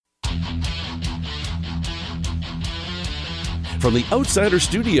From the Outsider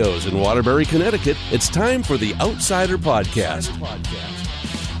Studios in Waterbury, Connecticut, it's time for the Outsider Podcast.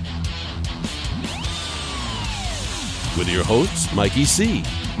 With your hosts, Mikey C.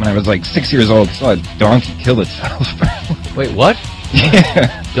 When I was like 6 years old, I saw a donkey kill itself. Wait, what?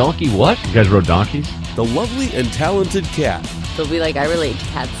 Yeah. Donkey what? You guys rode donkeys? The lovely and talented Kat. They'll be like, I relate to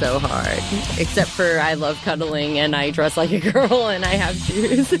Kat so hard. Except for I love cuddling and I dress like a girl and I have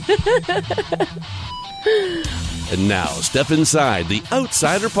shoes. And now, step inside the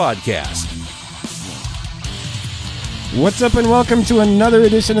Outsider Podcast. What's up and welcome to another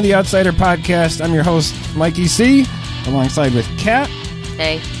edition of the Outsider Podcast. I'm your host, Mikey C, alongside with Kat.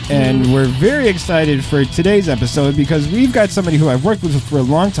 Hey. And we're very excited for today's episode because we've got somebody who I've worked with for a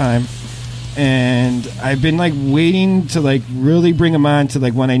long time. And I've been waiting to really bring him on to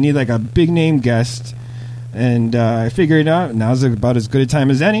when I need a big name guest. And I figured out now's about as good a time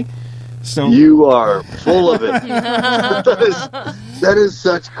as any. So you are full of it. that is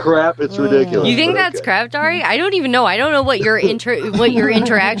such crap. It's ridiculous. You think that's crap, Dari? I don't even know. I don't know what your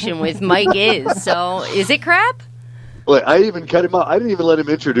interaction with Mike is. So is it crap? Wait, I even cut him off. I didn't even let him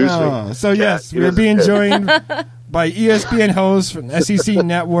introduce me. So yes, we're being joined by ESPN hosts from SEC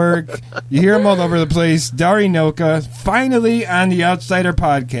Network. You hear him all over the place. Dari Nowkhah, finally on the Outsider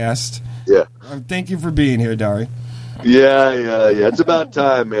Podcast. Yeah. Thank you for being here, Dari. Yeah. It's about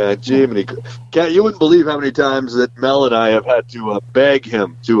time, man. Jiminy. Kat, you wouldn't believe how many times that Mel and I have had to beg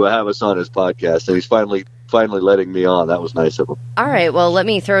him to have us on his podcast, and he's finally letting me on. That was nice of him. All right, well, let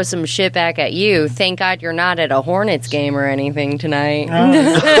me throw some shit back at you. Thank God you're not at a Hornets game or anything tonight.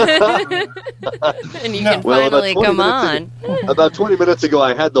 And you can finally come on. About 20 minutes ago,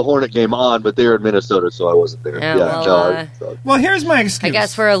 I had the Hornet game on, but they were in Minnesota, so I wasn't there. Well, here's my excuse. I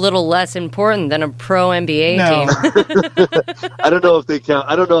guess we're a little less important than a pro NBA team. I don't know if they count.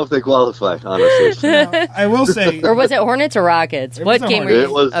 I don't know if they qualify, honestly. No, I will say. Or was it Hornets or Rockets? What game were you?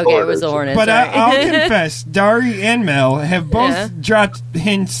 It was Hornets. It was the Hornets. But I'll confess, Dari and Mel have both dropped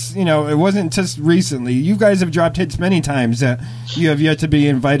hints. It wasn't just recently. You guys have dropped hints many times that you have yet to be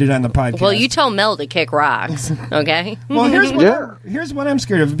invited on the podcast. Well, you tell Mel to kick rocks, okay? Well, here's what I'm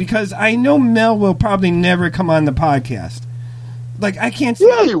scared of, because I know Mel will probably never come on the podcast. I can't see.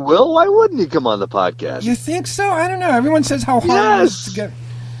 Yeah, he will. Why wouldn't he come on the podcast? You think so? I don't know. Everyone says how hard it is to get.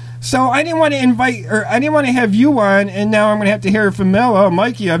 So I didn't want to I didn't want to have you on, and now I'm going to have to hear it from Mel. Oh,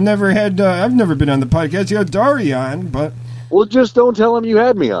 Mikey, I've never been on the podcast. You had Dari on, but. Well, just don't tell him you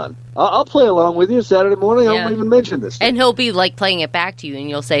had me on. I'll play along with you Saturday morning. I won't even mention this. And he'll be playing it back to you, and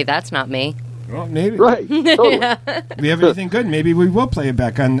you'll say, that's not me. Well, maybe. Right. Totally. We have anything good, maybe we will play it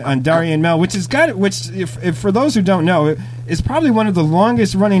back on Dari and Mel, which if for those who don't know, is probably one of the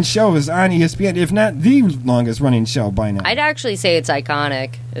longest running shows on ESPN, if not the longest running show by now. I'd actually say it's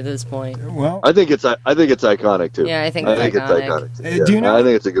iconic at this point. Well, I think it's iconic too. Yeah, I think it's iconic. Too. Do you know? I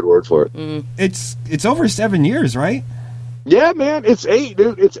think it's a good word for it. Mm. It's over 7 years, right? Yeah, man, it's 8,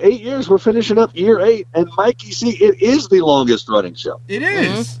 dude. It's 8 years. We're finishing up year 8, and Mikey C, it is the longest running show. It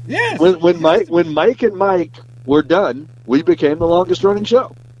is. Mm-hmm. Yes. When Mike and Mike were done, we became the longest running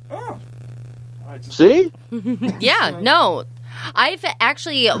show. Oh. See? Yeah. No. I've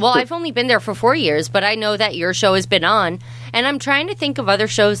only been there for 4 years, but I know that your show has been on, and I'm trying to think of other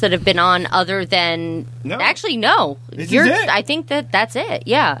shows that have been on other than. No. Actually, no. This is it. I think that's it.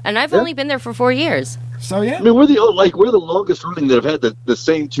 Yeah, and I've only been there for 4 years. So yeah, I mean we're the longest running that have had the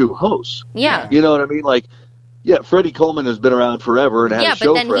same two hosts. Yeah, you know what I mean. Freddie Coleman has been around forever and had a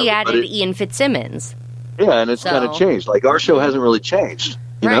show forever. Yeah, but then he added Ian Fitzsimmons. Yeah, and it's kind of changed. Our show hasn't really changed.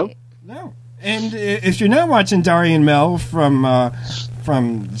 You know? No. And if you're not watching Dari and Mel from it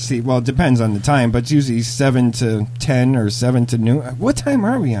depends on the time, but it's usually 7 to 10 or 7 to noon. What time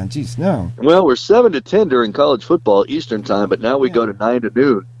are we on? Jeez, no. Well, we're 7 to 10 during college football Eastern time, but now we go to 9 to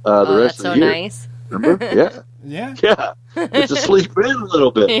noon the rest of the year. That's so nice. Remember? Yeah. It's to sleep in a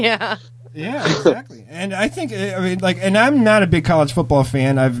little bit. Yeah. Yeah, exactly. And I think, and I'm not a big college football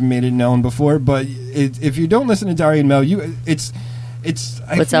fan. I've made it known before, but if you don't listen to Dari and Mel, it's.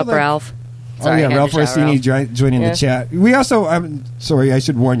 What's up, Ralph? Sorry, Ralph Orsini joining the chat. We also, I'm sorry, I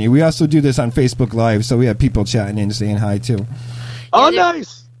should warn you, we also do this on Facebook Live, so we have people chatting in saying hi, too. Oh,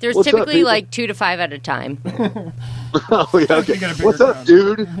 nice. There's typically 2 to 5 at a time. Oh, yeah, okay. What's up,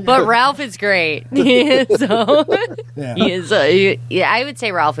 dude? But Ralph is great. So he is. I would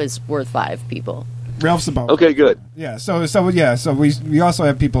say Ralph is worth 5 people. Ralph's about. Okay, good. Yeah. So we also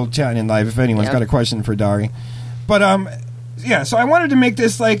have people chatting in live if anyone's got a question for Dari. But so I wanted to make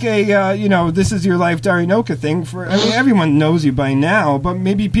this like a this is your life Dari Nowkhah thing. Everyone knows you by now, but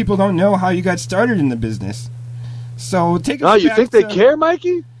maybe people don't know how you got started in the business. So take us back. You think they care,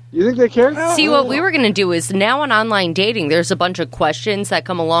 Mikey? You think they care? See, what we were going to do is now on online dating, there's a bunch of questions that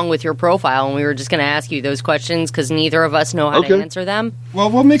come along with your profile, and we were just going to ask you those questions because neither of us know how to answer them.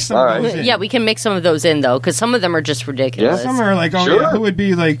 Well, we'll mix some of those in. Yeah, we can mix some of those in, though, because some of them are just ridiculous. Yeah. Some are like, who would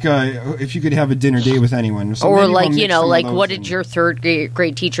be like, if you could have a dinner date with anyone? So or like, what did your third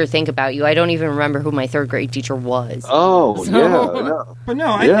grade teacher think about you? I don't even remember who my third grade teacher was. Oh, so. Yeah. But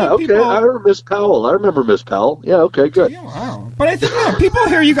no, I think people... I remember Miss Powell. Yeah, okay, good. Yeah, wow. But I think people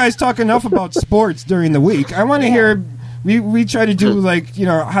hear you guys talk enough about sports during the week. I want to hear. We try to do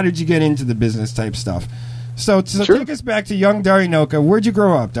how did you get into the business type stuff. So take us back to young Dari Nowkhah. Where'd you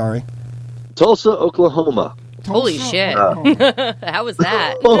grow up, Dari? Tulsa, Oklahoma. Holy shit! How was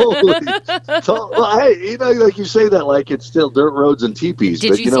that? Well, hey, like you say that like it's still dirt roads and teepees.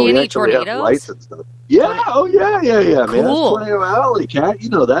 Did you see any tornadoes? Lights and stuff. Yeah, yeah, cool. Man. That's Tornado Alley, Cat. You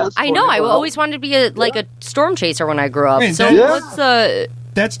know that. I know. I always wanted to be a storm chaser when I grew up. Wait,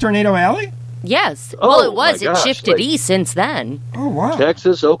 that's Tornado Alley? Yes. Well, it was. It shifted east since then. Oh, wow.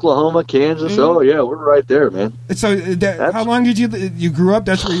 Texas, Oklahoma, Kansas. Mm-hmm. Oh, yeah, we're right there, man. So how long did you grew up?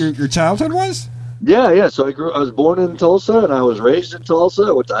 That's where your childhood was? Yeah. So I was born in Tulsa, and I was raised in Tulsa.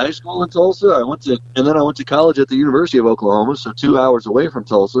 I went to high school in Tulsa. And then I went to college at the University of Oklahoma, so 2 hours away from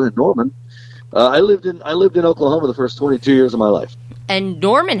Tulsa in Norman. I lived in Oklahoma the first 22 years of my life. And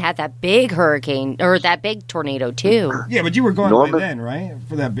Norman had that big hurricane, or that big tornado, too. Yeah, but you were going by then, right?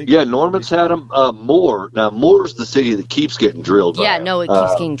 For that big... Yeah, Norman's had them. Moore. Now, Moore's the city that keeps getting drilled. Yeah, no, it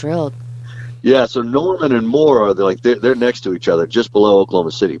keeps getting drilled. Yeah, so Norman and Moore are they're next to each other, just below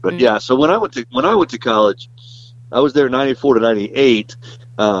Oklahoma City. But yeah, so when I went to college, I was there 94 to 98.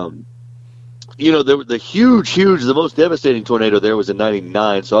 The most devastating tornado there was in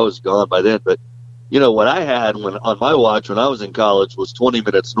 99, so I was gone by then. But what I had on my watch when I was in college was 20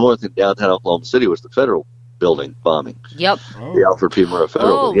 minutes north in downtown Oklahoma City was the federal building bombing. Yep. The Alfred P. Murrah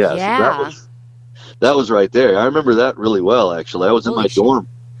Federal. Oh, yeah. So that was right there. I remember that really well, actually. I was in my dorm.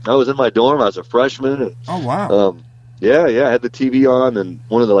 I was a freshman. And, oh, wow. I had the TV on, and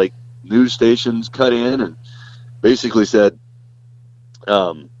one of the news stations cut in and basically said,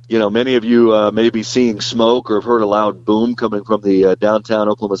 many of you may be seeing smoke or have heard a loud boom coming from the downtown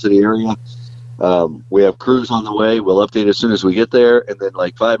Oklahoma City area. We have crews on the way. We'll update as soon as we get there. And then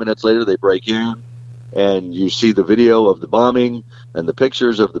 5 minutes later, they break in, and you see the video of the bombing and the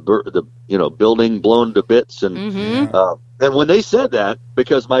pictures of the building blown to bits. And and when they said that,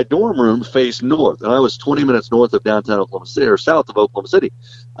 because my dorm room faced north, and I was 20 minutes north of downtown Oklahoma City, or south of Oklahoma City,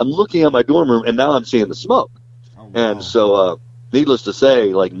 I'm looking at my dorm room, and now I'm seeing the smoke. Oh, wow. And so, needless to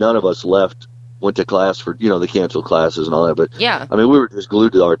say, none of us went to class for, they canceled classes and all that. But, yeah. I mean, we were just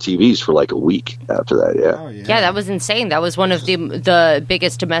glued to our TVs for a week after that, yeah. Oh, yeah. Yeah, that was insane. That was one of the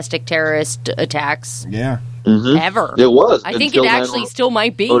biggest domestic terrorist attacks ever. It was. I think it actually still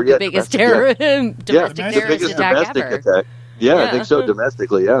might be the biggest terrorist attack ever. Attack. Yeah, I think so,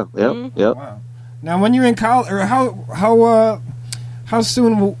 domestically, yeah. Wow. Now, when you're in college, or how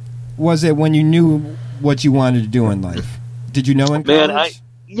soon was it when you knew what you wanted to do in life? Did you know in college?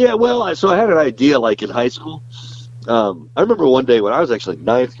 So I had an idea in high school. I remember one day when I was actually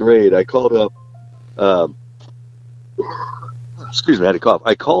ninth grade, I called up, excuse me, I had a cough.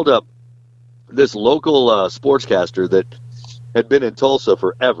 I called up this local sportscaster that had been in Tulsa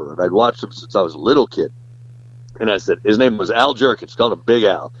forever, and I'd watched him since I was a little kid. And I said, his name was Al Jerkins, called him Big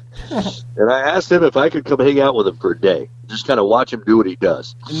Al. And I asked him if I could come hang out with him for a day, just kind of watch him do what he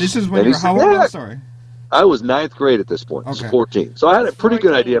does. And this is when you were how old? I'm sorry. I was ninth grade at this point. I was 14. So I had a pretty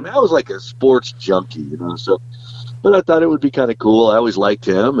good idea. I mean, I was like a sports junkie, but I thought it would be kind of cool. I always liked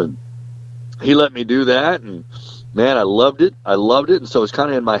him, and he let me do that. And, man, I loved it. And so it was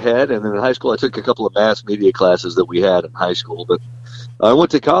kind of in my head. And then in high school, I took a couple of mass media classes that we had in high school. But I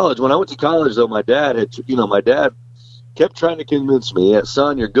went to college. When I went to college, though, my dad kept trying to convince me,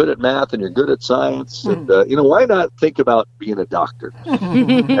 son, you're good at math and you're good at science, and why not think about being a doctor?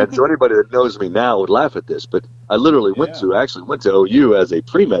 And so anybody that knows me now would laugh at this, but I literally went to OU as a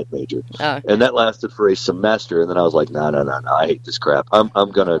pre-med major, and that lasted for a semester. And then I was like, no, I hate this crap. I'm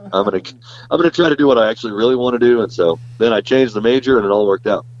gonna try to do what I actually really want to do. And so then I changed the major, and it all worked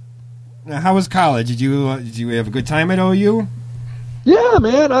out. Now, how was college? Did you have a good time at OU? Yeah,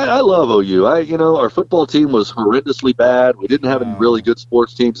 man, I love OU. Our football team was horrendously bad. We didn't have any really good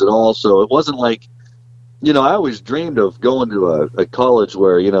sports teams at all, so it wasn't like, I always dreamed of going to a college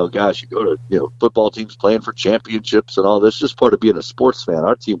where, you go to, football teams playing for championships and all this. Just part of being a sports fan.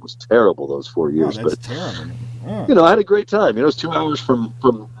 Our team was terrible those 4 years. Oh, that's terrible. Oh. I had a great time. It was 2 hours from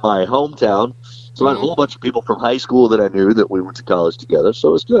my hometown, so I had a whole bunch of people from high school that I knew that we went to college together, so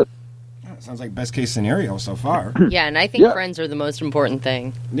it was good. Sounds like best case scenario so far. Yeah, and I think friends are the most important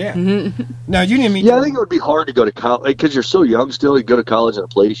thing. Yeah. No, you didn't mean. Yeah, I think it would be hard to go to college because you're so young still. You go to college in a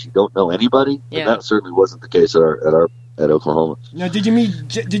place you don't know anybody. Yeah. And that certainly wasn't the case at Oklahoma. Now, did you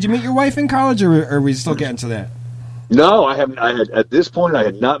meet your wife in college, or are we still getting to that? No, I haven't. At this point, I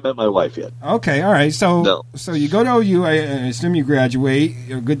had not met my wife yet. Okay, all right. So you go to OU. I assume you graduate.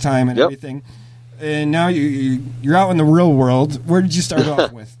 You have a good time and everything. And now you're out in the real world. Where did you start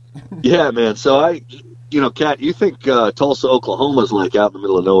off with? Yeah, man. So Kat, you think Tulsa, Oklahoma is like out in the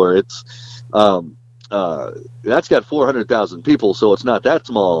middle of nowhere? It's that's got 400,000 people, so it's not that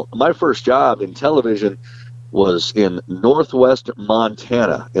small. My first job in television was in northwest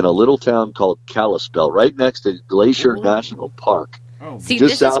Montana in a little town called Kalispell, right next to Glacier National Park. Oh. See,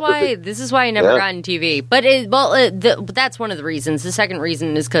 this is why I never got in TV. But that's one of the reasons. The second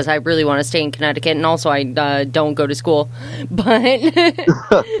reason is because I really want to stay in Connecticut, and also I don't go to school. But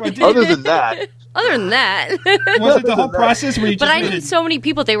other than that, was it the whole process where you? But I knew so many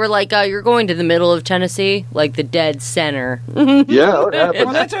people. They were like, "You're going to the middle of Tennessee, like the dead center." Yeah,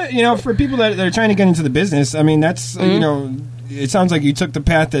 well, that's for people that are trying to get into the business. I mean, that's it sounds like you took the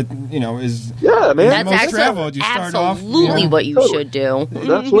path that is man. That's most traveled. You start off absolutely what you should do.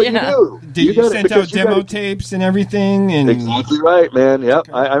 That's what you do. Did you send out demo tapes and everything? And exactly right, man. Yep.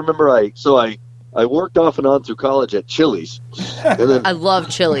 Okay. I remember. I worked off and on through college at Chili's. And then, I love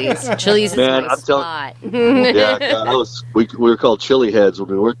Chili's. Chili's is my spot. We were called Chili Heads when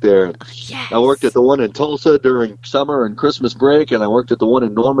we worked there. Yes. I worked at the one in Tulsa during summer and Christmas break, and I worked at the one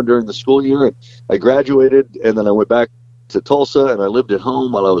in Norman during the school year. And I graduated, and then I went back to Tulsa, and I lived at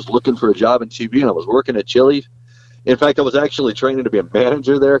home while I was looking for a job in TV, and I was working at Chili's. In fact, I was actually training to be a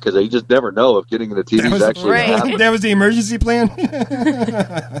manager there because you just never know if getting into TV is actually happening. That was the emergency plan?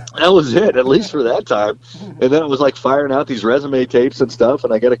 That was it, at least for that time. And then it was like firing out these resume tapes and stuff,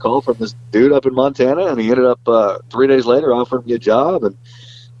 and I got a call from this dude up in Montana, and he ended up 3 days later offering me a job. And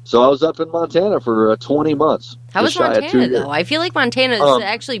so I was up in Montana for 20 months. How was Montana, though? I feel like Montana is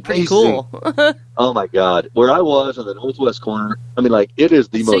actually pretty cool. Oh, my God. Where I was in the northwest corner, I mean, it is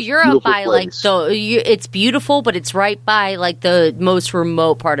the most beautiful place. So you're up by, it's beautiful, but it's right by, the most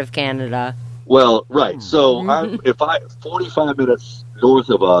remote part of Canada. Well, right. So 45 minutes north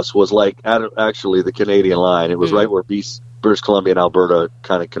of us was, actually the Canadian line. It was right where British Columbia and Alberta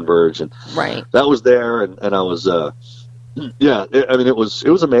kind of converge. And that was there, and I was... it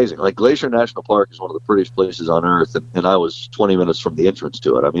was amazing. Glacier National Park is one of the prettiest places on earth, and I was 20 minutes from the entrance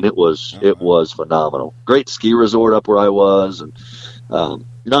to it. I mean, it was phenomenal. Great ski resort up where I was, and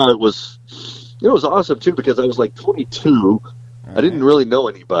it was awesome too because I was 22. I didn't really know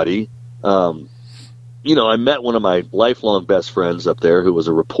anybody. I met one of my lifelong best friends up there who was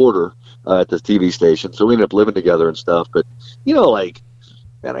a reporter at the TV station, so we ended up living together and stuff. But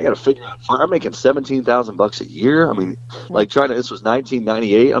man, I got to figure out. I'm making $17,000 a year. I mean, this was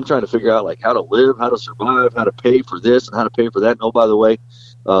 1998. I'm trying to figure out how to live, how to survive, how to pay for this, and how to pay for that. And oh, by the way,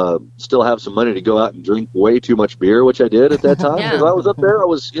 still have some money to go out and drink way too much beer, which I did at that time. Because I was up there, I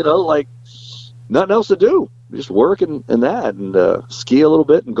was nothing else to do, just work and that, and ski a little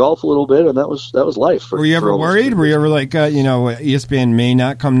bit and golf a little bit, and that was life. Were you ever worried? Were you ever ESPN may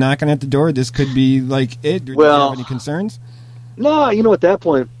not come knocking at the door? This could be it. Did you have any concerns? No, at that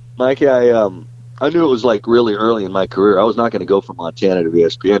point, Mike, I knew it was really early in my career. I was not going to go from Montana to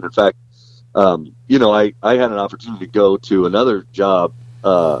ESPN. In fact, I had an opportunity to go to another job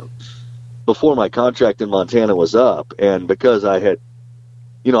before my contract in Montana was up, and because I had,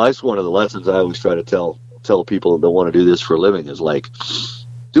 that's one of the lessons I always try to tell people that want to do this for a living is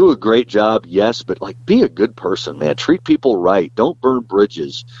do a great job, yes, but be a good person, man. Treat people right. Don't burn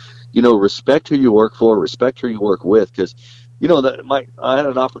bridges. Respect who you work for, respect who you work with, because I had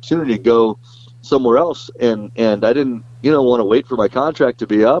an opportunity to go somewhere else, and I didn't, want to wait for my contract to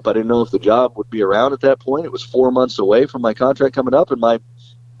be up. I didn't know if the job would be around at that point. It was 4 months away from my contract coming up, and my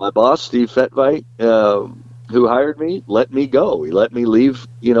boss, Steve Fetvite, who hired me, let me go. He let me leave,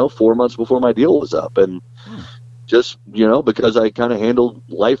 4 months before my deal was up, and just, because I kind of handled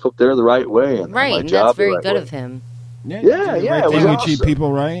life up there the right way. And right, my and job that's very right good way. of him. Yeah, it was awesome. Treat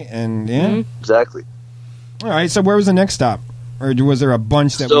people right, and exactly. All right, so where was the next stop? Or was there a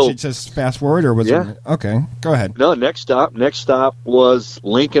bunch that we should just fast forward, or was there? Okay, go ahead. No, next stop was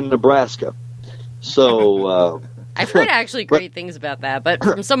Lincoln, Nebraska. So I've heard actually great things about that, but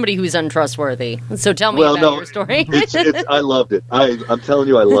from somebody who's untrustworthy. So tell me about your story. I loved it. I'm telling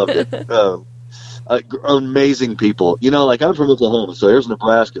you, I loved it. Amazing people. I'm from Oklahoma, so here's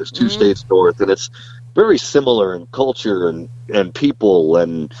Nebraska. It's 2 states north, and it's very similar in culture and people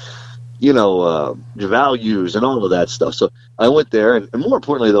and values and all of that stuff. So I went there, and more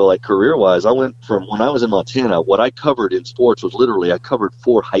importantly, though, like career-wise, I went from when I was in Montana, what I covered in sports was literally I covered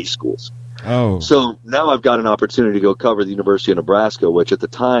 4 high schools. Oh. So now I've got an opportunity to go cover the University of Nebraska, which at the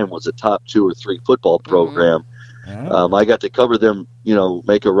time was a top 2 or 3 football program. Oh. I got to cover them,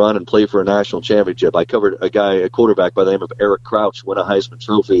 make a run and play for a national championship. I covered a quarterback by the name of Eric Crouch, win a Heisman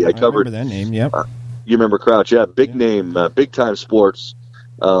Trophy. I covered remember that name, yep. You remember Crouch, yeah, big name, big-time sports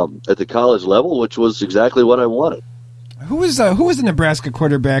at the college level, which was exactly what I wanted. Who was the Nebraska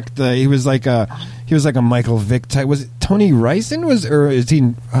quarterback? He was like a Michael Vick type. Was it Tony Ricin? Is he?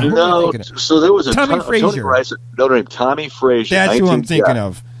 No. So there was a Tommy Frazier. Tony Ricin, another name, Tommy Frazier. That's who I'm thinking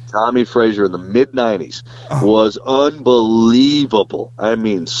of. Tommy Frazier in the mid-'90s was unbelievable. I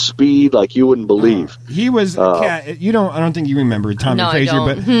mean, speed like you wouldn't believe. He was. I don't think you remember Tommy Frazier,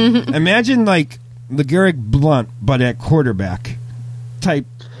 I don't. But imagine like LeGarrette Blount, but at quarterback type.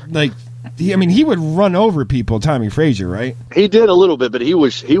 Like, he would run over people. Tommy Frazier, right? He did a little bit, but he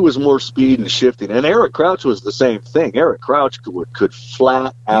was more speed and shifting. And Eric Crouch was the same thing. Eric Crouch could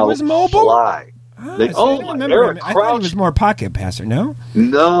flat out fly. Eric Crouch. I thought he was more pocket passer.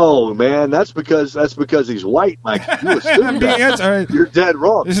 No, man, that's because he's white, Mike. You're dead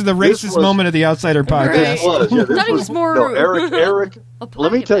wrong. This is the racist moment of the Outsider podcast. It was. Eric.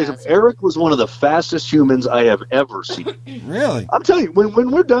 Let me tell you something. Eric was one of the fastest humans I have ever seen. Really? I'm telling you,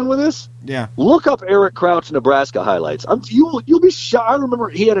 when we're done with this, look up Eric Crouch Nebraska highlights. You'll be shocked. I remember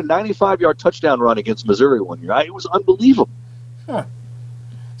he had a 95-yard touchdown run against Missouri one year. It was unbelievable. Huh.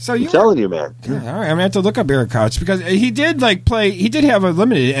 So I'm telling you, man. All right, I'm gonna have to look up Eric Crouch because he did play. He did have a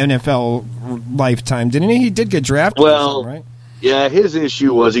limited NFL lifetime, didn't he? He did get drafted. Well, right? Yeah. His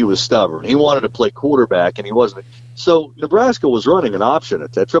issue was he was stubborn. He wanted to play quarterback, and he wasn't. So Nebraska was running a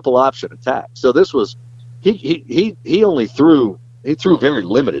triple option attack. So this was he only threw. He threw very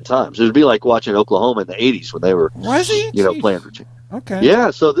limited times. It would be like watching Oklahoma in the '80s when they were playing for. Okay.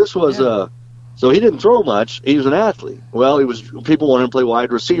 Yeah. So this was So he didn't throw much. He was an athlete. Well, people wanted him to play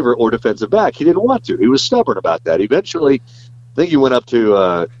wide receiver or defensive back. He didn't want to. He was stubborn about that. Eventually, I think he went up to.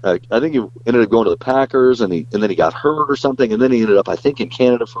 I think he ended up going to the Packers, and then he got hurt or something, and then he ended up, I think, in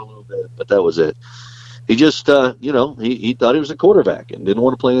Canada for a little bit. But that was it. He just, he thought he was a quarterback and didn't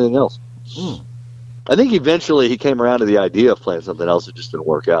want to play anything else. I think eventually he came around to the idea of playing something else. It just didn't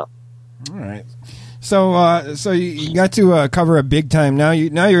work out. All right. So you got to cover a big time. Now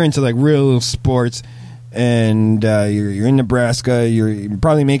you're into like real sports, and you're in Nebraska. You're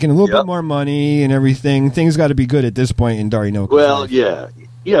probably making a little bit more money and everything. Things got to be good at this point in Dari Nowkhah. Well,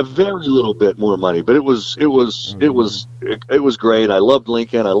 yeah, very little bit more money, but it was great. I loved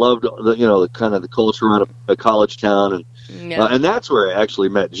Lincoln. I loved the kind of the culture around a college town, and that's where I actually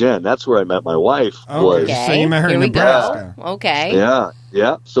met Jen. That's where I met my wife. Okay. So you met her in Nebraska. Okay.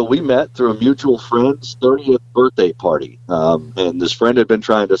 Yeah. So we met through a mutual friend's 30th birthday party, and this friend had been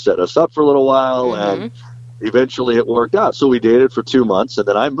trying to set us up for a little while, and eventually it worked out. So we dated for 2 months, and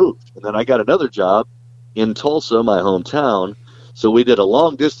then I moved, and then I got another job in Tulsa, my hometown. So we did a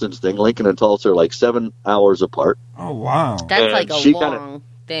long distance thing. Lincoln and Tulsa are like 7 hours apart. Oh wow, that's like a long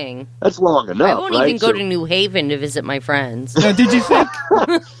thing. That's long enough. I won't even go to New Haven to visit my friends. Now, did you think?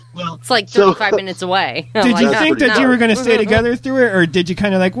 It's like 35 minutes away. Did you think that you were going to stay together through it, or did you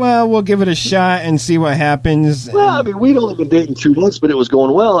kind of like, well, we'll give it a shot and see what happens? Well, I mean, we'd only been dating 2 months, but it was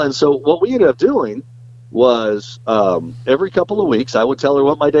going well, and so what we ended up doing was every couple of weeks I would tell her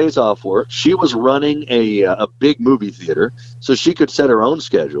what my days off were. She was running a big movie theater, so she could set her own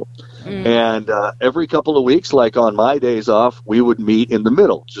schedule. And every couple of weeks, like on my days off, we would meet in the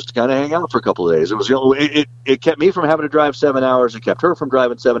middle just to kind of hang out for a couple of days. It was it kept me from having to drive 7 hours. It kept her from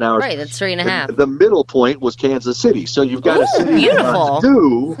driving 7 hours. Right, that's 3.5. The middle point was Kansas City, so you've got a city beautiful. to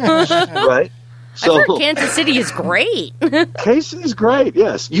do, right? So, I've heard Kansas City is great. Casey's great,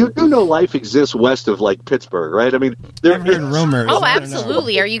 yes. You do know life exists west of, like, Pittsburgh, right? I mean, I've heard rumors. Oh,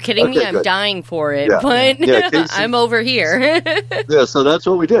 absolutely. Are you kidding me? Okay, I'm good. dying for it, Yeah. but Casey, I'm over here. Yeah, so that's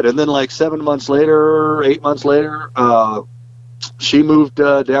what we did. And then, like, 7 months later, 8 months later, she moved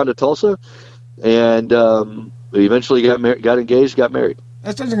down to Tulsa, and we eventually got engaged, got married.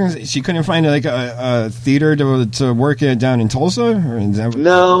 That's what I was going to say. She couldn't find like a theater to work at down in Tulsa? Or is that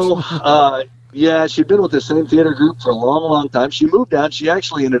No. Yeah, she'd been with the same theater group for a long, long time. She moved down. She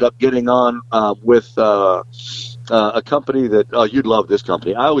actually ended up getting on with a company that, you'd love this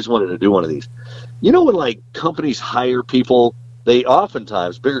company. I always wanted to do one of these. You know when, like, companies hire people they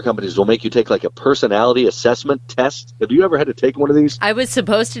oftentimes, bigger companies will make you take like a personality assessment test. Have you ever had to take one of these? I was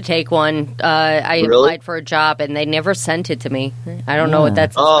supposed to take one. I Really? applied for a job, and they never sent it to me. I don't know what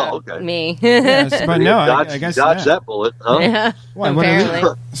that's about okay. me. Yes, but no, I guess dodge that bullet, huh? Yeah, What, apparently.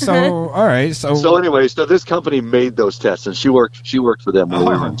 So, all right. So anyway, so this company made those tests, and she worked for them when we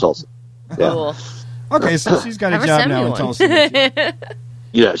were in Tulsa. Yeah. Cool. Okay, so she's got a Never job sent now me in one. Tulsa.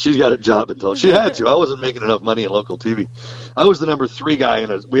 Yeah, she's got a job in Tulsa. She had to. I wasn't making enough money in local TV. I was the number 3 guy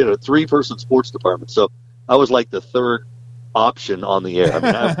we had a 3-person sports department, so I was like the third option on the air. I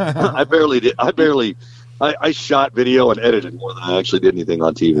mean, I barely did. I shot video and edited more than I actually did anything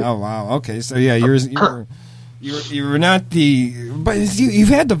on TV. Oh wow. Okay, so yeah, you were not the, but you've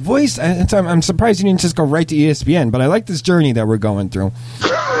had the voice. And so I'm surprised you didn't just go right to ESPN. But I like this journey that we're going through.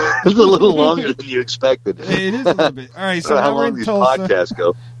 It's a little longer than you expected. It is a little bit. All right, so how now we're long in these Tulsa. podcasts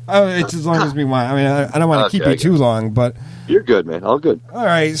go? Oh, it's as long as we want. I mean, I don't want to keep you too long, but You're good, man. All good. all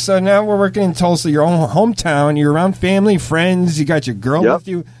right. So now we're working in Tulsa, your own hometown. You're around family, friends. You got your girl Yep. with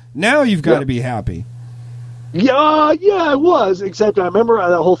you. Now you've got Yep. to be happy. Yeah, I was. Except I remember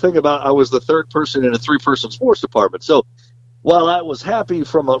that whole thing about I was the third person in a 3-person sports department. So while I was happy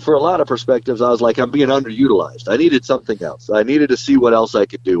for a lot of perspectives, I was like, I'm being underutilized. I needed something else. I needed to see what else I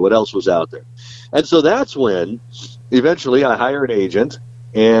could do, what else was out there. And so that's when eventually I hired an agent,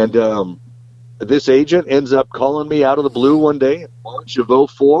 and this agent ends up calling me out of the blue one day in March of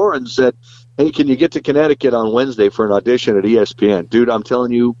 2004 and said, hey, can you get to Connecticut on Wednesday for an audition at ESPN? Dude, I'm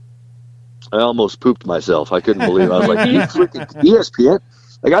telling you, I almost pooped myself. I couldn't believe it. I was like, you freaking ESPN?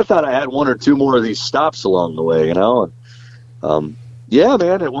 Like, I thought I had 1 or 2 more of these stops along the way, you know? And, yeah,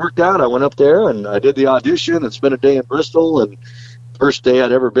 man, it worked out. I went up there and I did the audition and spent a day in Bristol, and first day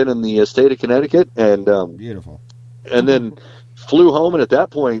I'd ever been in the state of Connecticut, and Beautiful. and then flew home. And at that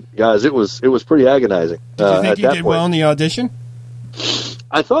point, guys, it was pretty agonizing. Did you think at you that did point. well in the audition?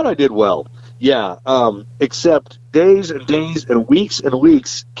 I thought I did well. Yeah, except days and days and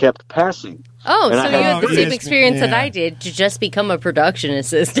weeks kept passing. Oh, And so I you had- had the Oh, same ESPN, experience that yeah. I did to just become a production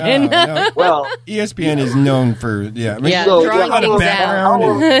assistant. No. Well, ESPN is known for I mean, Yeah, there's a drawing lot of things background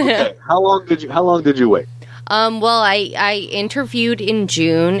out. and- okay. How long did you wait? Well, I interviewed in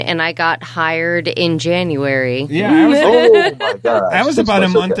June and I got hired in January. yeah, I was, Oh my god! that was about a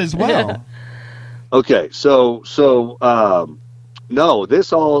month as well. Okay, so no,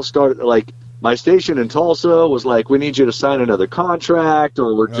 this all started like my station in Tulsa was like, we need you to sign another contract,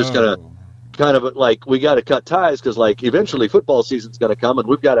 or we're just gonna Oh. kind of like we got to cut ties because like eventually football season's gonna come and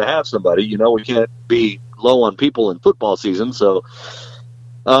we've got to have somebody. You know, we can't be low on people in football season, so.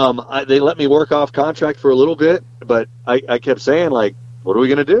 They let me work off contract for a little bit, but I kept saying, like, what are we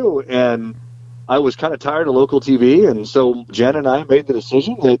going to do? And I was kind of tired of local TV, and so Jen and I made the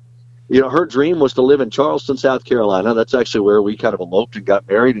decision that, you know, her dream was to live in Charleston, South Carolina. That's actually where we kind of eloped and got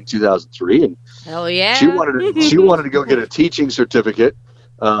married in 2003. And Hell yeah. she wanted to go get a teaching certificate.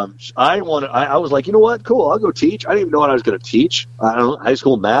 I was like, you know what? Cool, I'll go teach. I didn't even know what I was going to teach. I don't know, high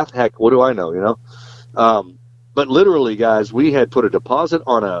school math. Heck, what do I know, you know? But literally, guys, we had put a deposit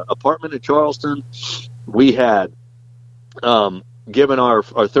on an apartment in Charleston. We had given our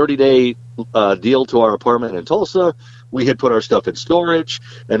 30-day deal to our apartment in Tulsa. We had put our stuff in storage,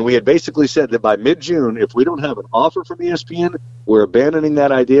 and we had basically said that by mid-June, if we don't have an offer from ESPN, we're abandoning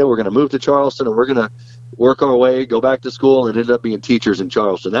that idea. We're going to move to Charleston, and we're going to work our way, go back to school, and end up being teachers in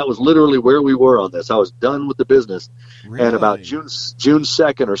Charleston. That was literally where we were on this. I was done with the business. Really? And about June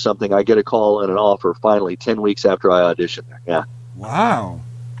 2nd or something, I get a call and an offer finally 10 weeks after I auditioned there. Yeah. Wow.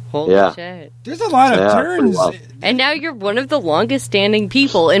 Holy Yeah. shit. There's a lot of Yeah, turns. pretty And now you're one of the longest standing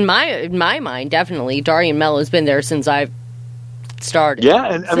people in my mind, definitely. Dari Mello's been there since I've started. Yeah,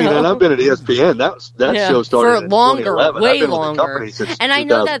 and I mean, and I've been at ESPN. That Yeah, show started for in longer, 2011. way I've been with the longer. company since And I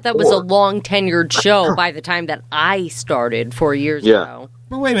know that was a 2004. long tenured show by the time that I started 4 years Yeah. ago.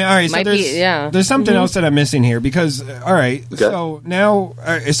 But wait a minute. All right, so Might there's be- yeah. there's something else that I'm missing here because all right, Okay. so now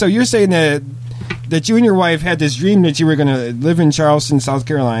so you're saying that you and your wife had this dream that you were going to live in Charleston, South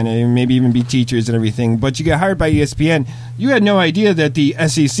Carolina, and maybe even be teachers and everything, but you got hired by ESPN. You had no idea that the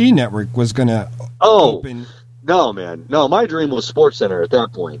SEC network was going to open. No, man. No, my dream was Sports Center at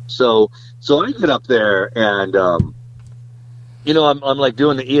that point. So I get up there and, you know, I'm like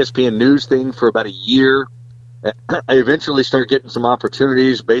doing the ESPN news thing for about a year. I eventually start getting some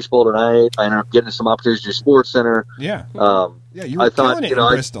opportunities. Baseball Tonight. I ended up getting some opportunities to do Sports Center. Yeah. Yeah, You were I thought, killing it you know,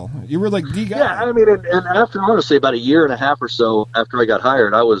 in I- Bristol. You were like the guy. Yeah, I mean, and after honestly about a year and a half or so after I got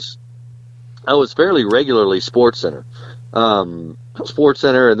hired, I was fairly regularly Sports Center, and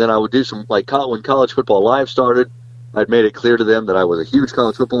then I would do some like when College Football Live started. I'd made it clear to them that I was a huge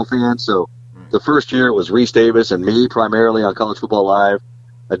college football fan, so The first year it was Reese Davis and me primarily on College Football Live.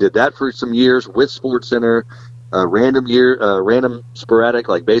 I did that for some years with SportsCenter. Random sporadic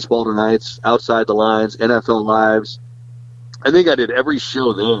like Baseball Tonights, Outside the Lines, NFL Lives. I think I did every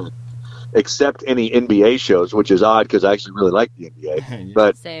show there except any NBA shows, which is odd because I actually really like the NBA.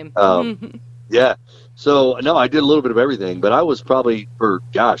 But same. Yeah. So no, I did a little bit of everything, but I was probably for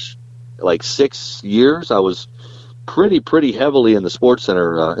like 6 years. I was pretty heavily in the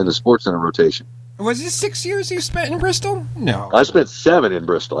SportsCenter rotation. Was it 6 years you spent in Bristol? No. I spent 7 in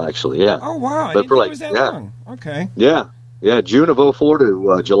Bristol, actually, yeah. Oh, wow. I but didn't think it was that long. Okay. Yeah. Yeah, June of 2004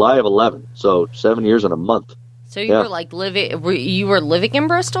 to July of 2011. So 7 years and a month. So you were like you were living in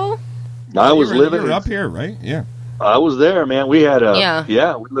Bristol? I was living. You were up here, right? Yeah. I was there, man. We had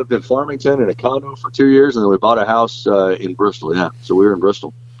we lived in Farmington in a condo for 2 years, and then we bought a house in Bristol, yeah. So we were in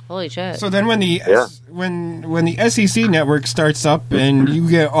Bristol. Holy shit! So then, when the SEC network starts up and you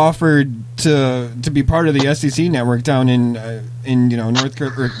get offered to be part of the SEC network down in North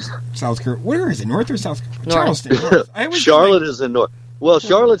Carolina or South Carolina, where is it? North or South? Charleston. North. Charlotte is in North. Well,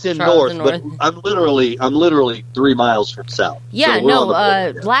 Charlotte's in North, but I'm literally 3 miles from South. Yeah,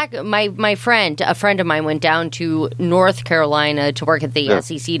 so my friend, a friend of mine went down to North Carolina to work at the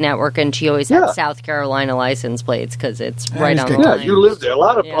SEC network, and she always had South Carolina license plates because it's right on the line. Yeah, you live there. A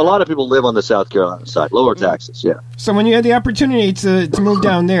lot of people live on the South Carolina side, lower Texas. Yeah. So when you had the opportunity to move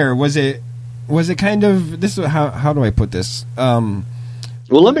down there, was it kind of this? How do I put this?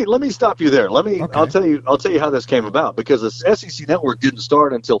 Well, let me stop you there. Okay. I'll tell you how this came about, because the SEC network didn't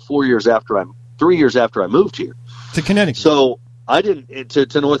start until 3 years after I moved here to Connecticut. So I didn't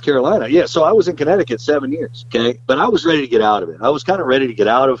to North Carolina. Yeah, so I was in Connecticut 7 years. Okay, but I was ready to get out of it. I was kind of ready to get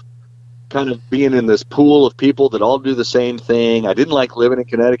out of kind of being in this pool of people that all do the same thing. I didn't like living in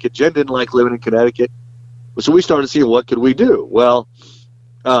Connecticut. Jen didn't like living in Connecticut. So we started seeing what could we do. Well,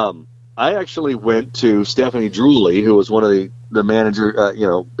 I actually went to Stephanie Drewley, who was one of the manager,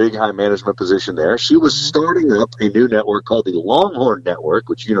 big high management position there. She was starting up a new network called the Longhorn Network,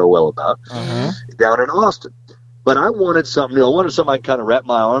 which you know well about, down in Austin. But I wanted something new. I wanted something I could kind of wrap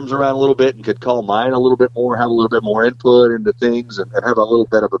my arms around a little bit and could call mine a little bit more, have a little bit more input into things, and have a little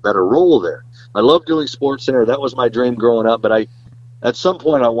bit of a better role there. I loved doing SportsCenter. That was my dream growing up. But at some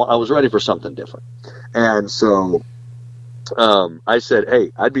point, I was ready for something different. And so I said,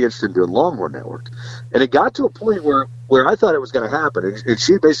 hey, I'd be interested in doing Longhorn Network. And it got to a point where I thought it was going to happen. And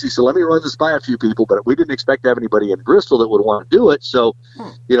she basically said, let me run this by a few people, but we didn't expect to have anybody in Bristol that would want to do it. So,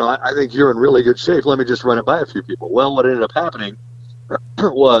 I think you're in really good shape. Let me just run it by a few people. Well, what ended up happening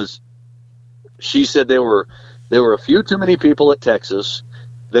was she said there were a few too many people at Texas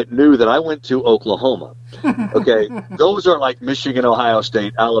that knew that I went to Oklahoma. Okay, those are like Michigan, Ohio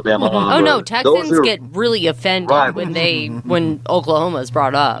State, Alabama. Oh no, Texans get really offended when Oklahoma's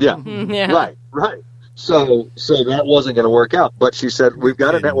brought up. Yeah, right. So that wasn't going to work out. But she said we've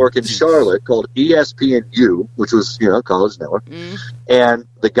got a network in Charlotte called ESPNU, which was college network, and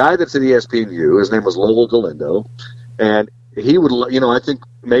the guy that's at ESPNU, his name was Lowell Galindo, and he would I think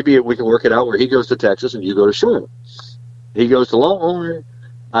maybe we can work it out where he goes to Texas and you go to Charlotte. He goes to Longhorn.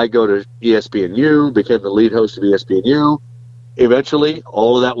 I go to ESPNU, became the lead host of ESPNU. Eventually,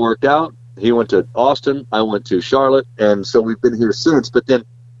 all of that worked out. He went to Austin. I went to Charlotte. And so we've been here since. But then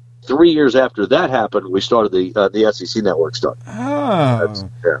 3 years after that happened, we started the SEC network started. Oh.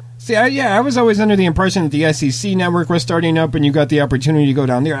 See, I was always under the impression that the SEC network was starting up and you got the opportunity to go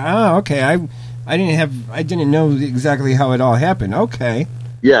down there. Oh, okay. I didn't know exactly how it all happened. Okay.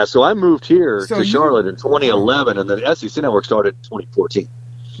 Yeah, so I moved here to Charlotte in 2011, and the SEC network started in 2014.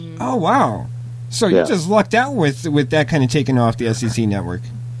 Oh, wow. So you just lucked out with that kind of taking off the SEC network.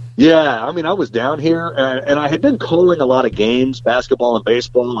 Yeah, I mean, I was down here, and I had been calling a lot of games, basketball and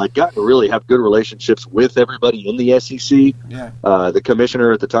baseball. I'd gotten to really have good relationships with everybody in the SEC. Yeah. The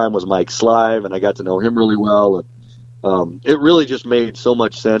commissioner at the time was Mike Slive, and I got to know him really well. And it really just made so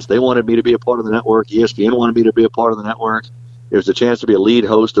much sense. They wanted me to be a part of the network. ESPN wanted me to be a part of the network. It was a chance to be a lead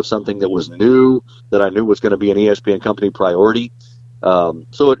host of something that was new, that I knew was going to be an ESPN company priority.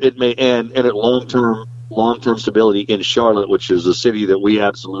 So it may and at long-term stability in Charlotte, which is a city that we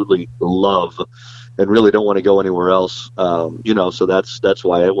absolutely love and really don't want to go anywhere else. So that's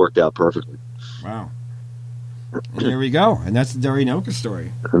why it worked out perfectly. Wow. And there we go. And that's the Dari Nowkhah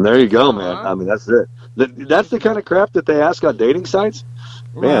story. And there you go, man. I mean, that's it. That's the kind of crap that they ask on dating sites.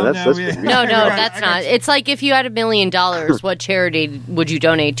 Man, No, that's not. It's like if you had $1 million, what charity would you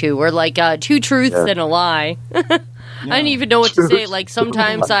donate to? Or like 2 truths and a lie. I didn't even know what to say. Like,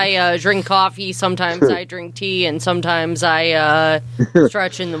 sometimes I drink coffee, sometimes I drink tea, and sometimes I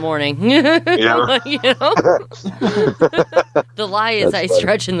stretch in the morning. Yeah. You know? The lie is I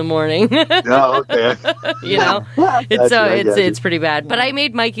stretch in the morning. Oh, okay. You know? It's pretty bad. But I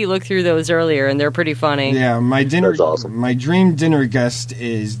made Mikey look through those earlier, and they're pretty funny. Yeah, my awesome. My dream dinner guest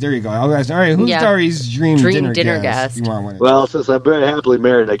is, there you go. I'll ask, all right, who's Dari's dream dinner guest? You want one? Well, since I'm very happily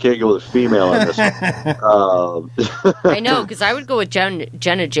married, I can't go with a female on this one. I know, because I would go with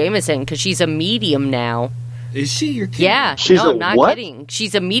Jenna Jameson, because she's a medium now. Is she your kid? Yeah. I'm not kidding.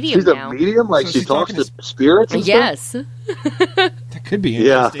 She's a medium now. She's a medium? Like, so she talks to spirits and stuff? That could be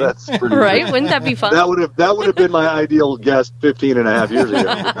interesting. Yeah, that's pretty right? Wouldn't that be fun? That would have been my ideal guest 15 and a half years ago.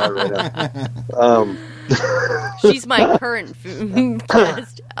 Not right now. She's my current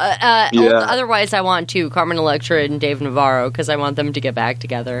guest. Otherwise, I want Carmen Electra and Dave Navarro, because I want them to get back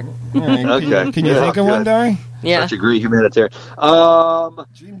together. Right. Okay. Can you think of one, Dari? Yeah. Such a great humanitarian.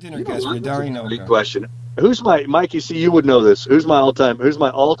 Dream dinner guest for Dari Nowkhah. Great question. Who's Mikey? See, you would know this. Who's my all-time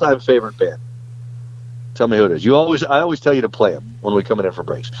favorite band? Tell me who it is. I always tell you to play them when we come in for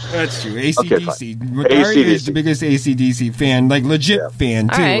breaks. That's true. AC/DC. Okay, Dari is the biggest AC/DC fan, like legit fan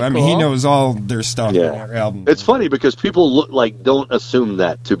too. Right, I mean, he knows all their stuff, their albums. It's funny because people don't assume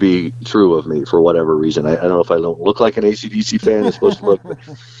that to be true of me for whatever reason. I don't know if I don't look like an AC/DC fan. It's supposed to look.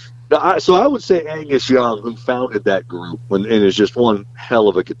 So I would say Angus Young, who founded that group, and is just one hell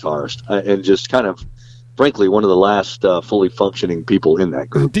of a guitarist, and just kind of, frankly, one of the last fully functioning people in that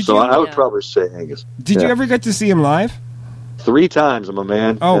group. I would probably say Angus. Did you ever get to see him live? 3 times, my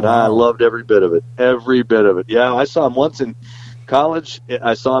man. Oh, I loved every bit of it. Every bit of it. Yeah, I saw him once in college.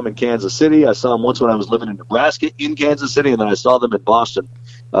 I saw him in Kansas City. I saw him once when I was living in Nebraska in Kansas City, and then I saw them in Boston,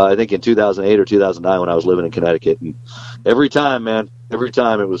 I think in 2008 or 2009 when I was living in Connecticut. And every time it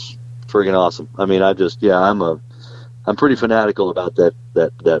was friggin' awesome. I mean, I'm pretty fanatical about that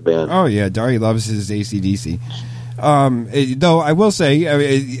band. Oh yeah, Dari loves his AC/DC. Though I will say,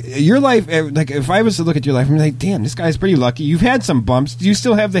 your life, like if I was to look at your life, I'm like, damn, this guy's pretty lucky. You've had some bumps. Do you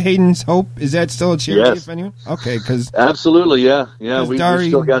still have the Hayden's Hope? Is that still a charity? Yes. If anyone? Okay, because absolutely, yeah, we Dari,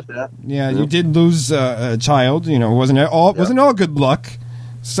 still got that. Yeah, you did lose a child. You know, wasn't all good luck.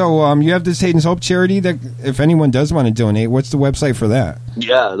 So you have this Hayden's Hope charity that if anyone does want to donate, what's the website for that?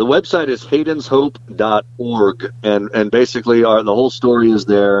 Yeah, the website is haydenshope.org, and basically the whole story is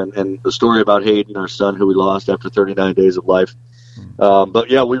there, and the story about Hayden, our son, who we lost after 39 days of life. But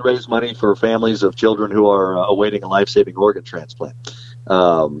yeah, we raise money for families of children who are awaiting a life-saving organ transplant.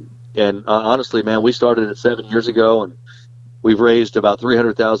 And honestly, man, we started it 7 years ago, and we've raised about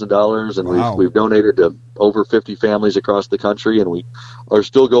 $300,000, and wow. we've donated to over 50 families across the country, and we are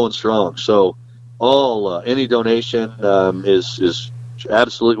still going strong. So any donation is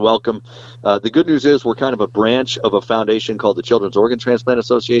absolutely welcome. The good news is we're kind of a branch of a foundation called the Children's Organ Transplant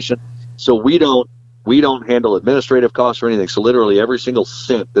Association. So we don't handle administrative costs or anything. So literally every single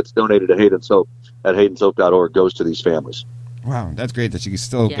cent that's donated to Hayden's Hope at haydenshope.org goes to these families. Wow, that's great that you can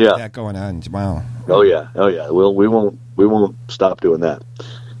still get that going on. Wow. Oh yeah. We won't stop doing that.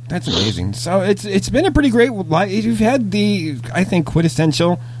 That's amazing. So it's been a pretty great life. You've had the, I think,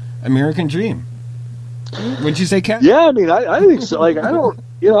 quintessential American dream. Would you say, Kat? Yeah, I mean, I think so. Like, I don't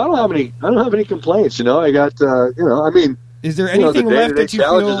have any complaints. You know, I got, I mean, is there anything left that you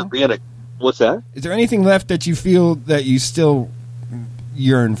feel? What's that? Is there anything left that you feel that you still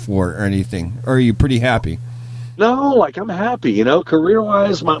yearn for, or anything? Or are you pretty happy? No, like I'm happy. You know,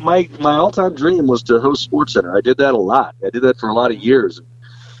 career-wise, my all-time dream was to host SportsCenter. I did that a lot. I did that for a lot of years,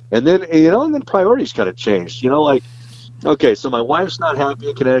 and then priorities kind of changed. You know, like, okay, so my wife's not happy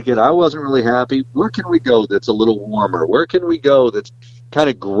in Connecticut. I wasn't really happy. Where can we go that's a little warmer? Where can we go that's kind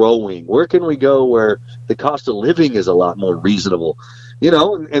of growing? Where can we go where the cost of living is a lot more reasonable? You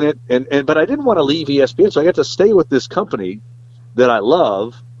know, but I didn't want to leave ESPN, so I got to stay with this company that I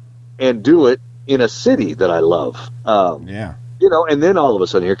love and do it in a city that I love. You know, and then all of a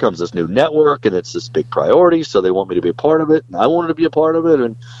sudden here comes this new network, and it's this big priority, so they want me to be a part of it, and I wanted to be a part of it,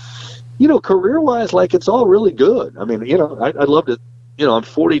 and you know, career-wise, like, it's all really good. I mean, you know, I'd love to. You know, I'm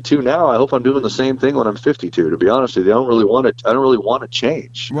 42 now. I hope I'm doing the same thing when I'm 52. To be honest with you, I don't really want to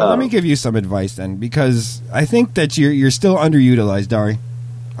change. Well, let me give you some advice then, because I think that you're still underutilized, Dari.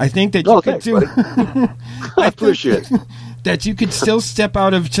 I think that you could do. I appreciate it. That you could still step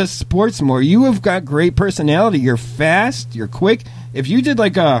out of just sports more. You have got great personality. You're fast. You're quick. If you did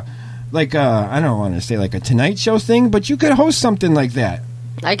like a I don't want to say like a Tonight Show thing, but you could host something like that.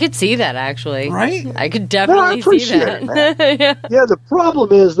 I could see that, actually. Right? I could definitely see that. Yeah, the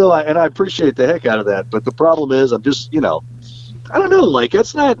problem is, though, and I appreciate the heck out of that, but the problem is I'm just, you know, I don't know, like,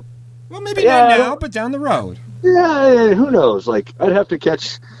 it's not... Well, maybe not now, but down the road. Yeah, who knows? Like, I'd have to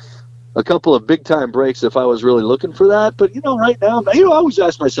catch a couple of big time breaks if I was really looking for that. But right now, I always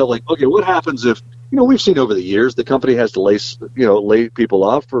ask myself, like, okay, what happens if we've seen over the years the company has to lay people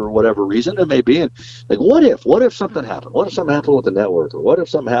off for whatever reason it may be, and like, what if something happened? What if something happened with the network, or what if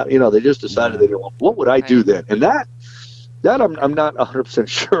something happened? They just decided they didn't want. What would I do then? And that I'm not 100%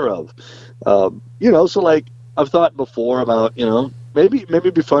 sure of. So like I've thought before about maybe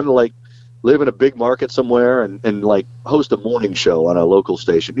it'd be fun to like live in a big market somewhere and like host a morning show on a local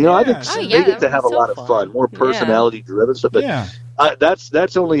station. I think they get to have a lot of fun, more personality driven stuff. But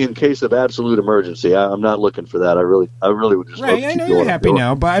that's only in case of absolute emergency. I'm not looking for that. I really would just love to I keep know going you're happy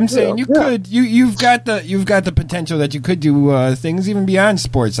now, but I'm saying you could. You've got the potential that you could do things even beyond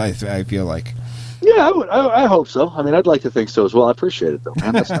sports. I feel like. Yeah, I would. I hope so. I mean, I'd like to think so as well. I appreciate it, though,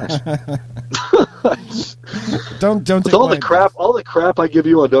 man. That's nice. don't with all the crap I give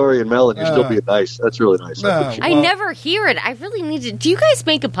you on Dari and Mel, and you're still being nice. That's really nice. I never hear it. I really need to. Do you guys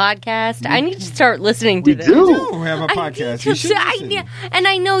make a podcast? I need to start listening to this. We do have a podcast. And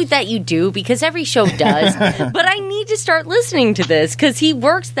I know that you do because every show does. But I need to start listening to this because he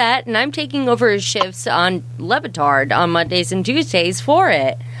works that, and I'm taking over his shifts on Levitard on Mondays and Tuesdays for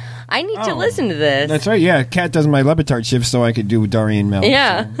it. I need to listen to this. That's right. Yeah, Kat does my Levitard shift, so I could do Dari and Mel.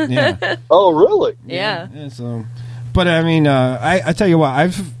 Yeah. So, yeah. Oh, really? Yeah. So, but I mean, I tell you what, I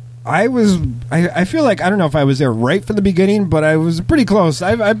feel like I don't know if I was there right from the beginning, but I was pretty close.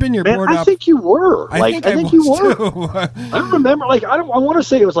 I've been your board up. I think you were. I think you were. I remember. Like I want to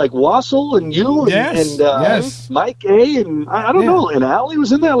say it was like Wassel and you and Mike A and I don't know, and Allie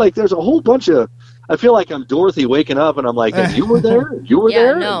was in there. Like there's a whole bunch of. I feel like I'm Dorothy waking up, and I'm like, and you were there? You were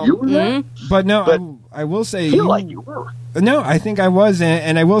there? No. You were there? But no, I will say... I feel like you were. No, I think I was,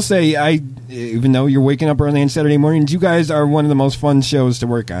 and I will say, even though you're waking up early on Saturday mornings, you guys are one of the most fun shows to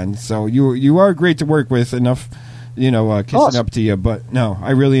work on. So you are great to work with, enough, kissing up to you. But no,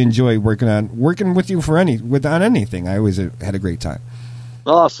 I really enjoy working with you on anything. I always had a great time.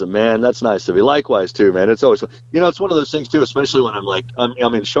 Awesome, man. That's nice of you. Likewise, too, man. It's always, it's one of those things, too, especially when I'm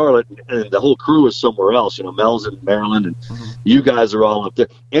in Charlotte and the whole crew is somewhere else. Mel's in Maryland and you guys are all up there.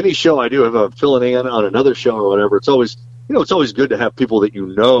 Any show I do, if I'm filling in on another show or whatever, it's always good to have people that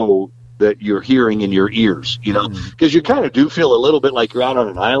that you're hearing in your ears, because you kind of do feel a little bit like you're out on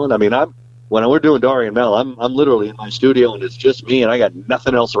an island. I mean, when we're doing Dari and Mel, I'm literally in my studio and it's just me and I got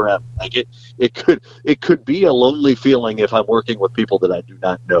nothing else around. Like it could be a lonely feeling if I'm working with people that I do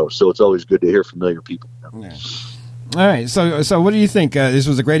not know. So it's always good to hear familiar people. Yeah. All right. So what do you think? This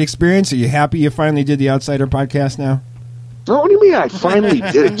was a great experience. Are you happy you finally did the Outsider podcast now? Oh, what do you mean I finally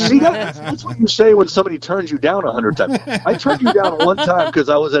did it? See, that's what you say when somebody turns you down 100 times. I turned you down one time because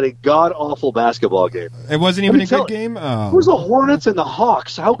I was at a god-awful basketball game. It wasn't even a good game? Oh. It was the Hornets and the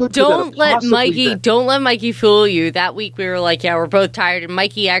Hawks. How good could that have possibly been? Don't let Mikey fool you. That week we were like, we're both tired. And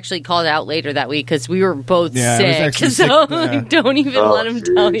Mikey actually called out later that week because we were both sick. So don't even let him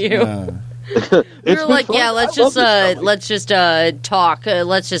tell you. We were like, let's just talk.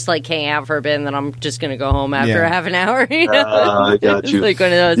 Let's just like hang out for a bit, and then I'm just gonna go home after half an hour. I got you. Like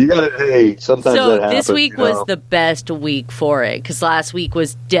one of those. You got it. Hey, sometimes that happens. This week was the best week for it because last week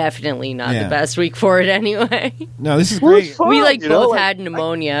was definitely not the best week for it anyway. No, this is great. We both had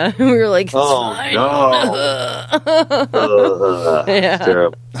pneumonia. We were like, no, it's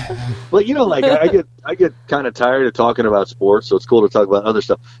terrible. But I get kind of tired of talking about sports, so it's cool to talk about other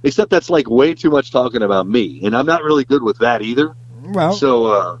stuff. Except that's like way too much talking about me, and I'm not really good with that either. Well,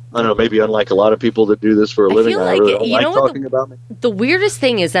 so I don't know. Maybe unlike a lot of people that do this for a living, I really don't like talking about me. The weirdest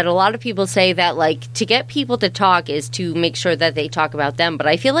thing is that a lot of people say that like to get people to talk is to make sure that they talk about them, but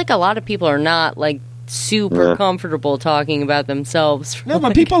I feel like a lot of people are not like super comfortable talking about themselves. No,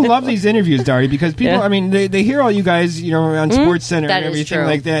 but people love these interviews, Dari, because people, I mean, they hear all you guys, on Sports Center and everything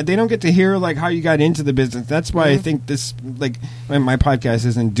like that. They don't get to hear, like, how you got into the business. That's why I think this, like, my podcast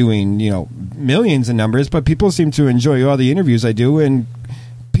isn't doing, millions of numbers, but people seem to enjoy all the interviews I do, and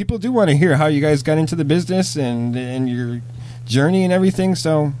people do want to hear how you guys got into the business and your journey and everything,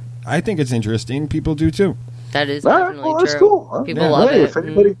 so I think it's interesting. People do, too. That is definitely true. That's cool. People love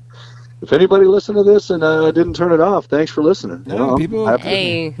it. If anybody listened to this and didn't turn it off, thanks for listening. No, people.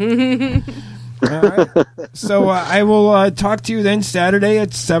 Hey. All right. So I will talk to you then Saturday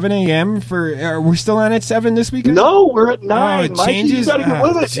at 7 a.m. We're still on at 7 this weekend? No, we're at 9. Oh, it changes. You got to get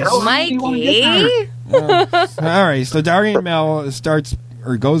with it. Mikey. All right. So Dari and Mel starts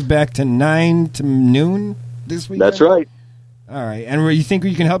or goes back to 9 to noon this weekend? That's right. All right. And you think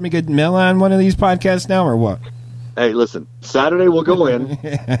you can help me get Mel on one of these podcasts now or what? Hey, listen, Saturday we'll go in.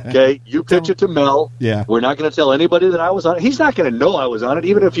 Okay, you pitch it to Mel. Yeah. We're not going to tell anybody that I was on it. He's not going to know I was on it,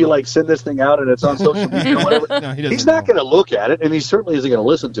 even if you like send this thing out and it's on social media or whatever. No, he's not going to look at it, and he certainly isn't going to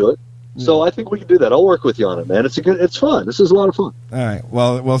listen to it. So I think we can do that. I'll work with you on it, man. It's fun. This is a lot of fun. All right.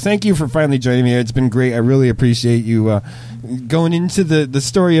 Well, thank you for finally joining me. It's been great. I really appreciate you going into the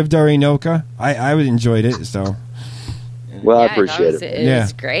story of Dari Nowkhah. I enjoyed it. So. Well, I appreciate it. It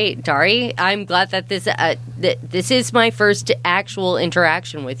was great, Dari. I'm glad that this is my first actual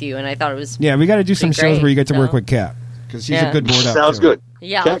interaction with you, and I thought it was. Yeah, we got to do some shows where you get to work with Kat because she's a good board up. Sounds good.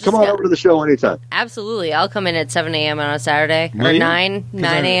 Yeah, Kat, come on over to the show anytime. Absolutely, I'll come in at 7 a.m. on a Saturday or 9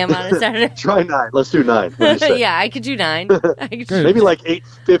 a.m. on a Saturday. Try 9. Let's do 9. Yeah, I could do 9. Maybe like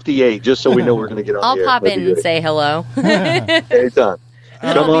 8:58, just so we know we're going to get on. I'll the air. pop in and say hello. Anytime.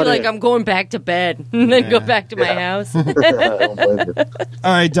 I'll be like, I'm going back to bed, and then go back to my house. I don't blame you.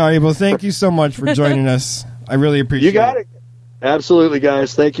 All right, Dari. Well, thank you so much for joining us. I really appreciate it. You got it. Absolutely,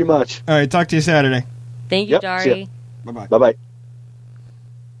 guys. Thank you much. All right, talk to you Saturday. Thank you, Dari. Bye-bye. Bye-bye.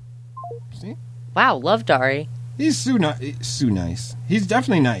 See? Wow, love Dari. He's so nice. He's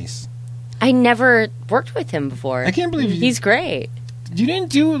definitely nice. I never worked with him before. I can't believe he's great. You didn't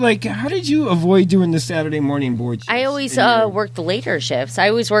do, how did you avoid doing the Saturday morning board shifts? I always worked the later shifts. I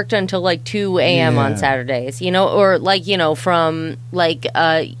always worked until 2 a.m. on Saturdays, or from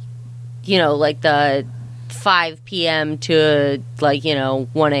the 5 p.m. to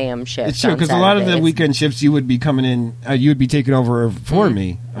 1 a.m. shifts. It's true, because a lot of the weekend shifts you would be coming in, you would be taking over for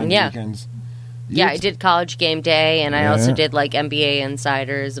me on weekends. Yeah, I did College Game Day, and I also did NBA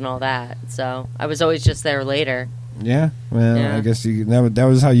Insiders and all that. So I was always just there later. Yeah, well, I guess that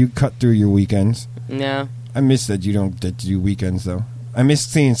was how you cut through your weekends. Yeah. I miss that you don't get to do weekends, though. I miss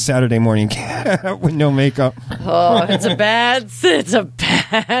seeing Saturday morning with no makeup. Oh, it's a bad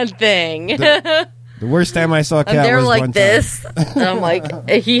thing. The worst time I saw Kat was they're like one this, time. and I'm like,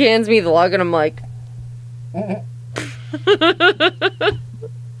 he hands me the log, and I'm like,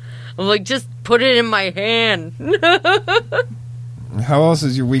 just put it in my hand. How else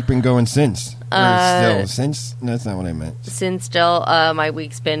has your week been going since? Since? No, that's not what I meant. Since still, my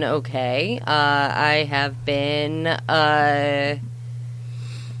week's been okay. I have been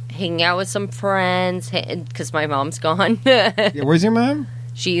hanging out with some friends because my mom's gone. Where's your mom?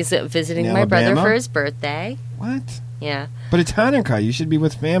 She's visiting my brother for his birthday. What? Yeah. But it's Hanukkah. You should be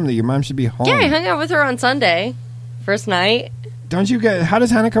with family. Your mom should be home. Yeah, I hung out with her on Sunday. First night. Don't you get... How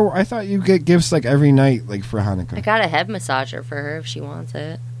does Hanukkah work? I thought you get gifts every night for Hanukkah. I got a head massager for her if she wants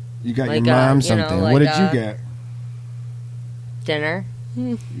it. You got your mom something. What did you get? Dinner.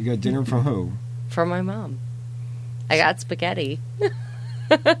 You got dinner from who? From my mom. I got spaghetti.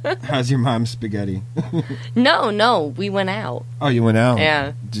 How's your mom's spaghetti? No, we went out. Oh, you went out?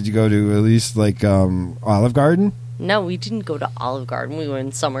 Yeah. Did you go to at least Olive Garden? No, we didn't go to Olive Garden. We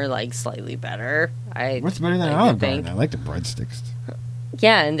went somewhere slightly better. What's better than Olive Garden? I like the breadsticks.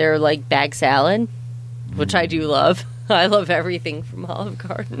 Yeah, and they're bag salad, which I do love. I love everything from Olive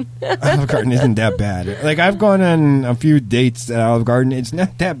Garden. Olive Garden isn't that bad. I've gone on a few dates at Olive Garden. It's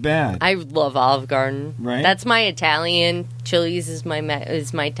not that bad. I love Olive Garden. Right? That's my Italian. Chili's is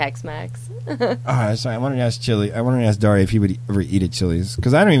my Tex-Mex. Sorry. I wanted to ask Dari if he would ever eat at Chili's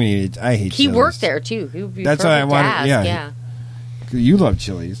because I don't even eat it. I hate. He Chili's. worked there too. He would be That's why I wanted. ask. Yeah. You love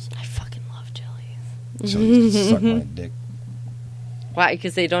Chili's. I fucking love Chili's. Chili's suck my dick. Why?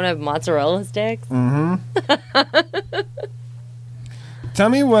 Because they don't have mozzarella sticks? Mm-hmm. Tell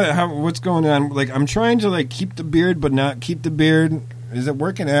me what's going on. I'm trying to keep the beard, but not keep the beard. Is it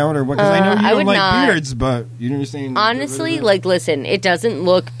working out or what? Because I know you don't like beards, but you understand. Honestly, listen, it doesn't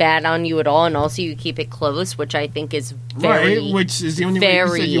look bad on you at all, and also you keep it close, which I think is which is the only way you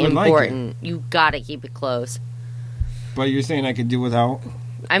said you would important. Like it. You gotta keep it close. But you're saying I could do without?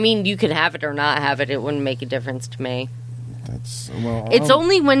 I mean, you could have it or not have it. It wouldn't make a difference to me. It's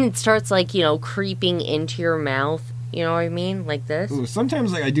only when it starts creeping into your mouth. You know what I mean? Like this. Ooh,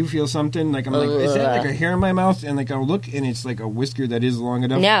 sometimes I do feel something I'm is that a hair in my mouth? And I'll look and it's a whisker that is long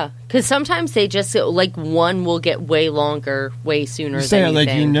enough. Yeah, because sometimes they just one will get way longer, way sooner. You say than you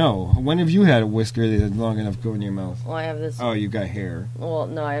think. You know. When have you had a whisker that's long enough to go in your mouth? Well, I have this. Oh, you got hair. Well,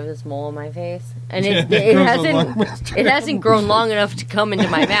 no, I have this mole on my face, and it hasn't grown long enough to come into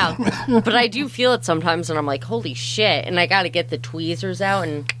my mouth. But I do feel it sometimes, and I'm like, holy shit! And I got to get the tweezers out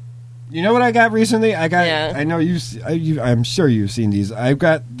and. You know what I got recently? I know I'm sure you've seen these. I've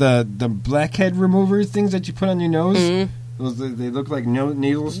got the blackhead remover things that you put on your nose. Mm-hmm. They look like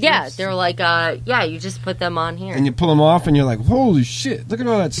nasal strips. Yeah, they're you just put them on here. And you pull them off and you're like, holy shit, look at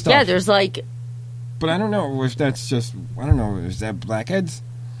all that stuff. Yeah, there's But I don't know if that's just, is that blackheads?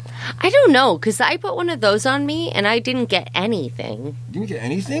 I don't know, because I put one of those on me, and I didn't get anything. You didn't get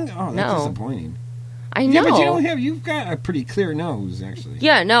anything? Oh, that's disappointing. I know. Yeah, but you've got a pretty clear nose, actually.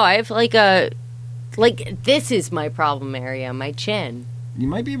 Yeah, no, I have this is my problem area, my chin. You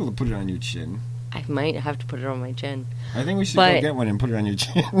might be able to put it on your chin. I might have to put it on my chin. I think we should go get one and put it on your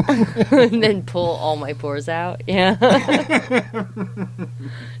chin. And then pull all my pores out. Yeah.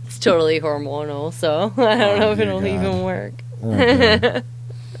 It's totally hormonal, so I don't know if it'll even work.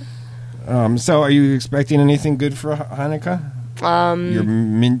 So are you expecting anything good for Hanukkah? Your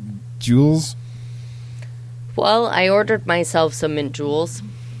mint jewels? Well, I ordered myself some mint jewels,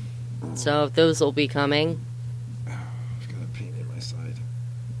 so those will be coming. I've got a pain in my side.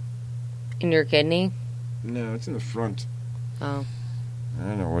 In your kidney? No, it's in the front. Oh. I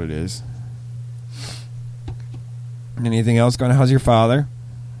don't know what it is. Anything else going on? How's your father?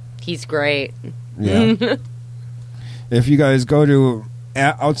 He's great. Yeah. If you guys go to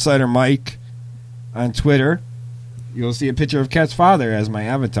Outsider Mike on Twitter, you'll see a picture of Kat's father as my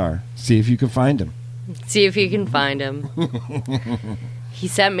avatar. See if you can find him. See if you can find him. He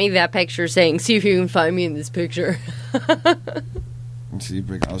sent me that picture saying, see if you can find me in this picture. Let's see,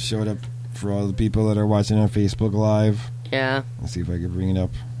 I'll show it up for all the people that are watching on Facebook Live. Yeah. Let's see if I can bring it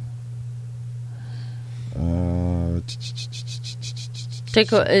up. I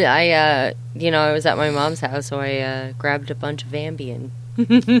was at my mom's house, so I grabbed a bunch of Ambien.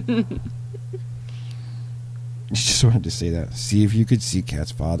 Just wanted to say that. See if you could see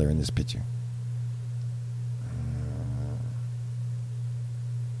Kat's father in this picture.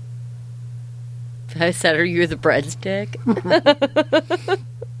 I said, are you the breadstick?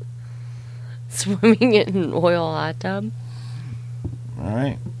 Swimming in an oil hot tub. All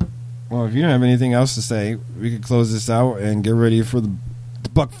right. Well, if you don't have anything else to say, we could close this out and get ready for the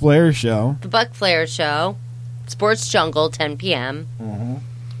Buck Flair show. The Buck Flair show. Sports Jungle, 10 p.m. Mm-hmm.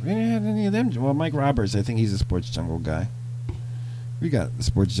 We didn't have any of them. Well, Mike Roberts, I think he's a Sports Jungle guy. We got the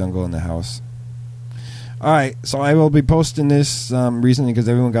Sports Jungle in the house. All right, so I will be posting this recently because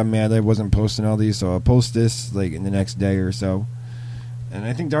everyone got mad I wasn't posting all these, so I'll post this like in the next day or so. And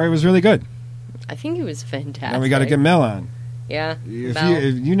I think Dari was really good. I think he was fantastic. Now we got to get Mel on. Yeah,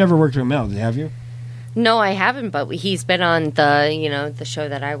 if you never worked with Mel, have you? No, I haven't, but he's been on the show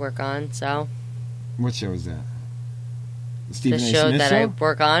that I work on, so. What show is that? The Stephen A. show Smith that show? I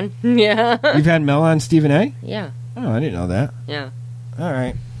work on. Yeah. You've had Mel on Stephen A? Yeah. Oh, I didn't know that. Yeah. All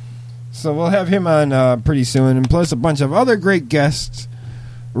right. So we'll have him on pretty soon, and plus a bunch of other great guests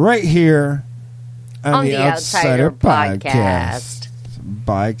right here on the Outsider Podcast.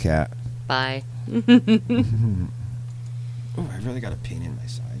 Bye, Kat. Bye. Oh, I really got a pain in my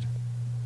side.